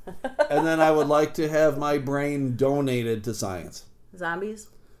up! And then I would like to have my brain donated to science. Zombies?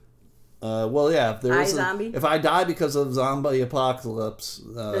 Well, yeah. Zombie? If I die because of zombie apocalypse,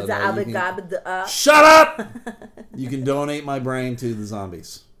 Shut up! You can donate my brain to the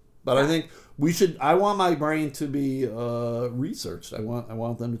zombies. But I think I want my brain to be researched. I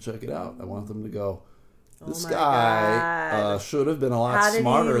want them to check it out. I want them to go, this guy should have been a lot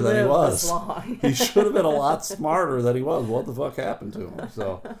smarter than he was. He should have been a lot smarter than he was. What the fuck happened to him?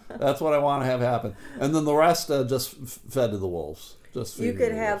 So that's what I want to have happen. And then the rest just fed to the wolves. You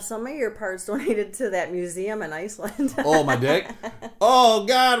could have some of your parts donated to that museum in Iceland. Oh, my dick. Oh,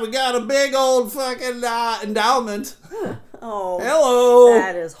 God, we got a big old fucking endowment. Oh. Hello.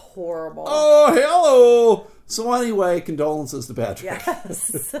 That is horrible. Oh, hello. So anyway, condolences to Patrick.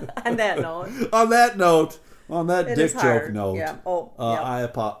 Yes. On that note. On that dick joke note. Yeah. Oh, I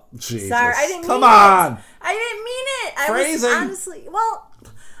apologize. Sorry, I didn't mean Come on. I didn't mean it. I Phrasing. was honestly,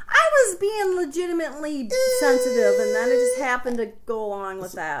 I was being legitimately sensitive, and then I just happened to go along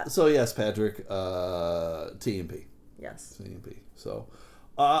with that. So yes, Patrick, TMP. Yes. TMP. So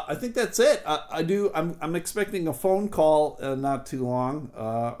I think that's it. I'm expecting a phone call not too long.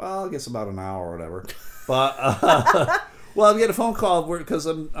 I guess about an hour or whatever. But I'm getting a phone call because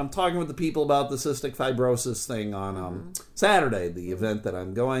I'm talking with the people about the cystic fibrosis thing on Saturday, the event that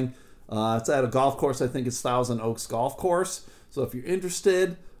I'm going. It's at a golf course. I think it's Thousand Oaks Golf Course. So if you're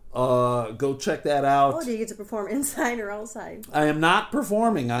interested, go check that out. Oh, do you get to perform inside or outside? I am not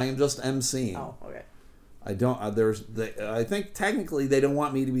performing. I am just emceeing. Oh, okay. I don't. I think technically they don't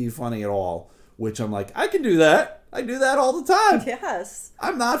want me to be funny at all, which I'm like, I can do that. I do that all the time. Yes.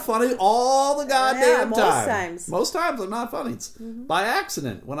 I'm not funny all the goddamn most time. times. Most times I'm not funny. It's by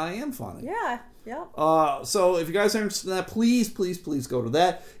accident when I am funny. Yeah. Yep. So if you guys are interested in that, please go to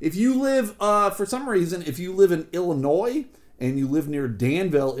that. If you live, for some reason, if you live in Illinois and you live near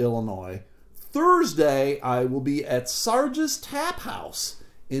Danville, Illinois, Thursday I will be at Sarge's Tap House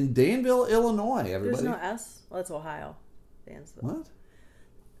in Danville, Illinois. Everybody. There's no S. Well, that's Ohio. Dansville. What?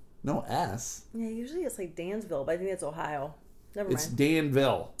 No S. Yeah, usually it's like Dansville, but I think that's Ohio. Never mind. It's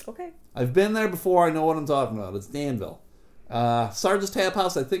Danville. Okay. I've been there before. I know what I'm talking about. It's Danville. Sarge's Tap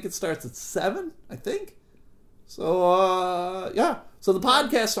House, I think it starts at 7, I think. So, yeah. So the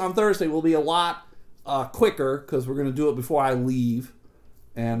podcast on Thursday will be a lot quicker because we're going to do it before I leave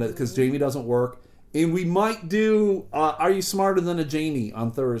and because Jamie doesn't work. And we might do Are You Smarter Than a Jamie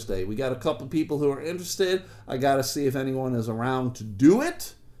on Thursday. We got a couple people who are interested. I got to see if anyone is around to do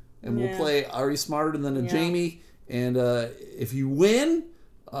it. And we'll play Are You Smarter Than a Jamie? And if you win,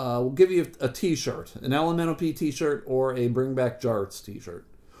 we'll give you a t-shirt, an LMNOP t-shirt or a Bring Back Jarts t-shirt.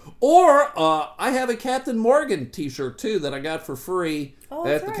 Or I have a Captain Morgan t-shirt, too, that I got for free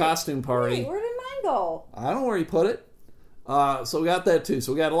at the costume party. Wait, where did mine go? I don't know where you put it. So we got that, too.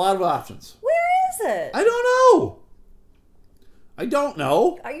 So we got a lot of options. Where is it? I don't know. You're going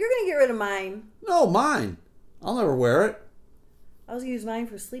to get rid of mine. No, mine. I'll never wear it. I was going to use mine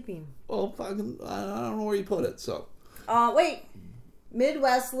for sleeping. Well, I don't know where you put it, so. Wait.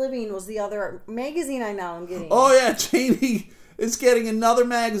 Midwest Living was the other magazine I now am getting. Oh, yeah, Jamie is getting another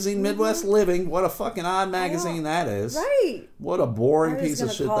magazine, Midwest Living. What a fucking odd magazine that is. Right. What a boring piece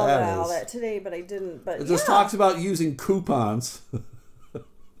of shit that is. I was going to call all that today, but I didn't. But it just talks about using coupons.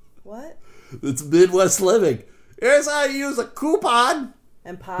 What? It's Midwest Living. Here's how you use a coupon.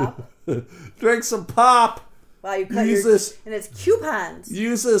 And pop. Drink some pop. Wow, you cut and it's coupons.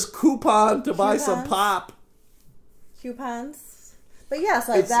 Use this coupon to buy some pop. Coupons. But yes,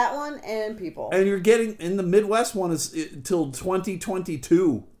 like that one and people. And you're getting, in the Midwest one is till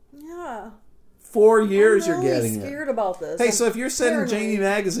 2022. Yeah. 4 years I'm really you're getting scared about this. Hey, I'm so if you're sending paranoid. Jamie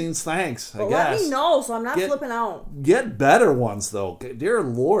magazines, thanks, I But guess. let me know so I'm not Get- flipping out. Get better ones, though. Dear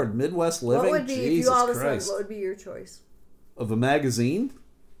Lord, Midwest Living, What would be, if Jesus you all of a sudden, Christ. what would be your choice? Of a magazine?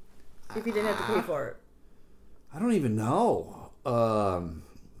 If you didn't have to pay for it. I don't even know.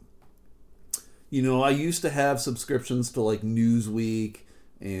 I used to have subscriptions to like Newsweek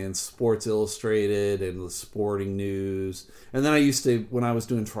and Sports Illustrated and the Sporting News. And then I used to, when I was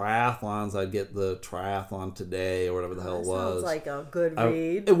doing triathlons, I'd get the Triathlon Today or whatever the hell it was. Sounds like a good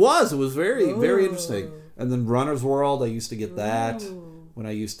read. It was very, very interesting. And then Runner's World, I used to get that when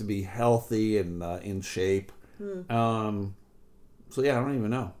I used to be healthy and in shape. So yeah, I don't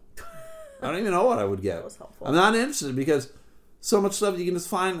even know. I don't even know what I would get. That was helpful. I'm not interested because so much stuff you can just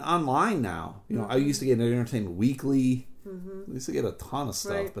find online now. I used to get an Entertainment Weekly. I used to get a ton of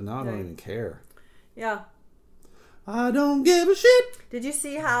stuff, Right, but now I don't right. even care. Yeah. I don't give a shit. Did you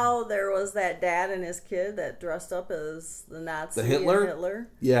see how there was that dad and his kid that dressed up as the Nazi The Hitler? and Hitler?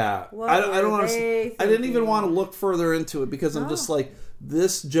 Yeah, What I don't were understand. they I didn't even thinking? want to look further into it because I'm just like,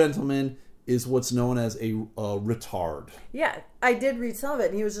 this gentleman is what's known as a retard. Yeah, I did read some of it,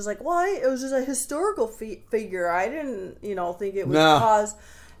 and he was just like, "Well, it was just a historical figure. I didn't, think it would Nah. cause."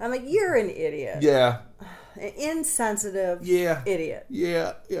 I'm like, "You're an idiot, Yeah, an insensitive yeah, idiot."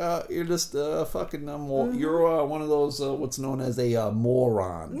 yeah. You're just fucking you're one of those what's known as a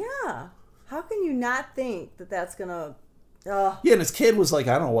moron. Yeah, how can you not think that that's gonna? Yeah, and his kid was like,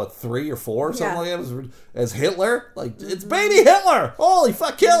 I don't know what, 3 or 4 or something Yeah. like that. As Hitler, like it's baby Hitler. Holy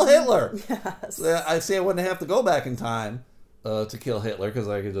fuck, kill Hitler! Yes. I say I wouldn't have to go back in time to kill Hitler because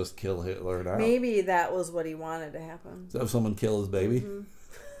I could just kill Hitler now. Maybe that was what he wanted to happen. Have someone kill his baby.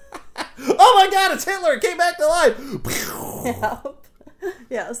 Oh my God, it's Hitler! It came back to life. Yep.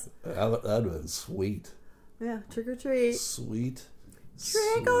 Yes. That'd have been sweet, Yeah. Trick or treat. sweet,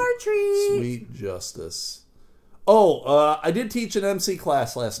 Trick or treat. sweet justice. Oh, I did teach an MC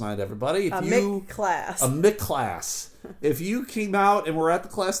class last night, everybody. If A you Mick class. a MIC class. If you came out and were at the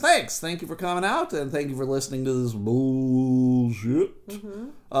class, thanks. Thank you for coming out and thank you for listening to this bullshit.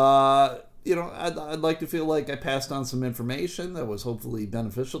 I'd like to feel like I passed on some information that was hopefully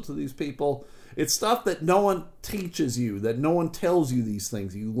beneficial to these people. It's stuff that no one teaches you, that no one tells you these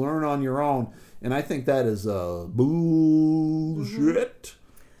things. You learn on your own, and I think that is bullshit.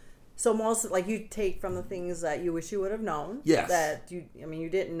 So most, like, you take from the things that you wish you would have known. Yes. That you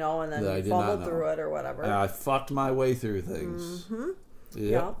didn't know, and then That I you did not fumbled know. through it or whatever. And I fucked my way through things.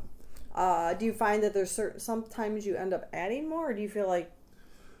 Yeah. Do you find that there's sometimes you end up adding more, or do you feel like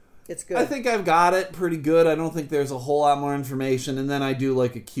it's good? I think I've got it pretty good. I don't think there's a whole lot more information. And then I do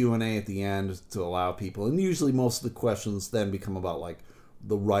like a Q&A at the end to allow people. And usually most of the questions then become about like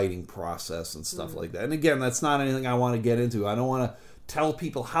the writing process and stuff like that. And again, that's not anything I want to get into. I don't want to tell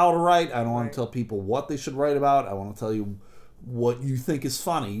people how to write. I don't want to tell people what they should write about. I want to tell you what you think is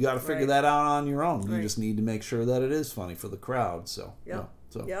funny. You got to figure that out on your own. You just need to make sure that it is funny for the crowd. So,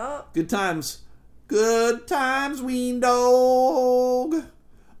 good times. Good times, Ween Dog.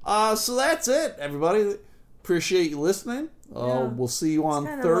 So that's it, everybody. Appreciate you listening. We'll see you on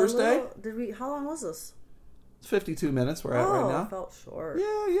Kind of Thursday. How long was this? It's 52 minutes we're at right now. It felt short. Yeah,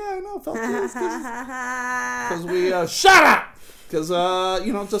 I know. It felt good. Because we shut up. Because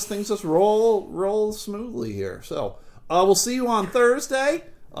just things just roll smoothly here. So we'll see you on Thursday.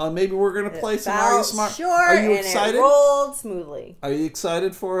 Maybe we're gonna play some Are You Smart? Short, Are you and excited? it rolled smoothly. Are you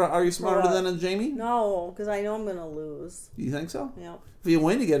excited for Are You Smarter what? Than a Jamie? No, because I know I'm gonna lose. You think so? Yep. If you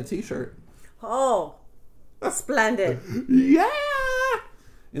win, you get a T-shirt. Oh, splendid. Yeah.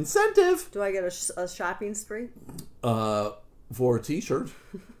 Incentive. Do I get a shopping spree? For a T-shirt.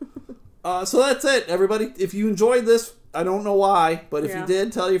 So that's it, everybody. If you enjoyed this, I don't know why, but if you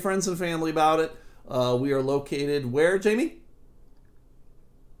did, tell your friends and family about it. We are located where, Jamie?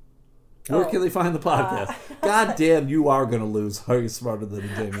 Where can they find the podcast? God damn, you are going to lose. Are You Smarter Than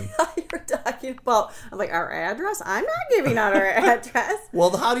Jamie? You're talking about, I'm like, our address? I'm not giving out our address.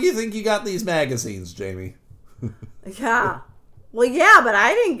 Well, how do you think you got these magazines, Jamie? Yeah. Well, yeah, but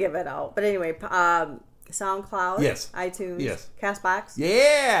I didn't give it out. But anyway, SoundCloud, Yes. iTunes, Yes. CastBox,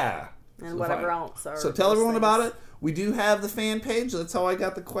 Yeah. and whatever else. So tell everyone about it. We do have the fan page. That's how I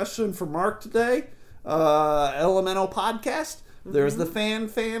got the question from Mark today. Elemental Podcast. There's the fan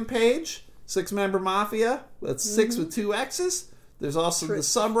page. 6-member Mafia. That's 6 with 2 X's. There's also the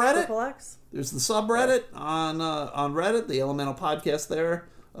subreddit. Triple X. There's the subreddit on Reddit, the Elemental Podcast there.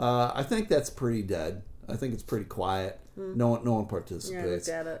 I think that's pretty dead. I think it's pretty quiet. No one participates.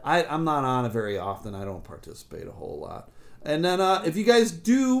 Yeah, I looked I'm not on it very often. I don't participate a whole lot. And then if you guys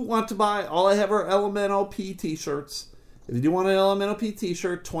do want to buy, all I have are Elemental P t-shirts. If you do want an LMNOP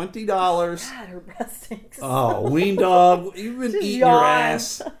t-shirt, $20. God, her breast stinks. Oh, Ween Dog, you've been She's eating yawned. your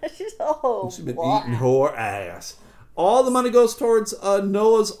ass. She's Been wow. eating her ass. All the money goes towards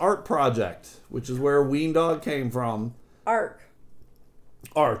Noah's Art Project, which is where Ween Dog came from. Art.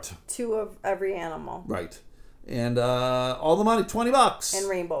 2 of every animal. Right. And all the money, $20. And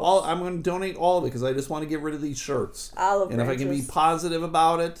rainbows. I'm going to donate all of it because I just want to get rid of these shirts. Olive and if I can be branches. positive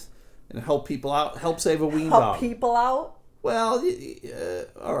about it and help people out, help save a Ween Dog. Help people out? Well,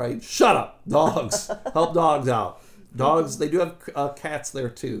 all right. Shut up. Dogs. Help dogs out. Dogs, they do have cats there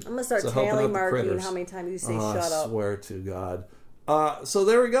too. I'm going to start helping tally out the marking critters. how many times you say Oh, shut I up. swear to God. So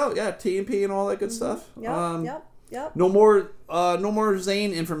there we go. Yeah, TMP and all that good stuff. Yep. No more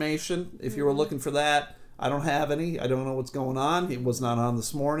Zane information. If you were looking for that, I don't have any. I don't know what's going on. It was not on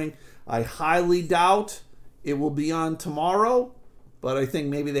this morning. I highly doubt it will be on tomorrow, but I think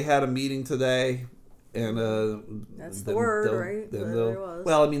maybe they had a meeting today, and that's the word, right? There was.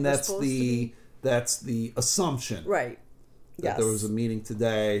 Well, I mean They're that's supposed to the assumption, right. That Yes. there was a meeting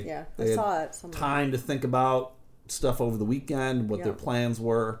today. Yeah, they I had saw it somewhere. time to think about stuff over the weekend, what their Yep. plans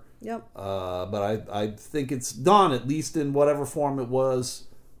were. Yep. But I think it's done, at least in whatever form it was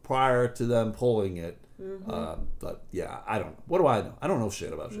prior to them pulling it. Mm-hmm. But yeah, I don't know. What do I know? I don't know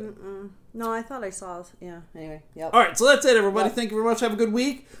shit about shit. No, I thought I saw. Yeah. Anyway. Yep. All right, so that's it, everybody. Yep. Thank you very much. Have a good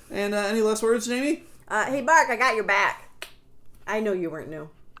week. And any last words, Jamie? Hey, Bark, I got your back. I know you weren't new.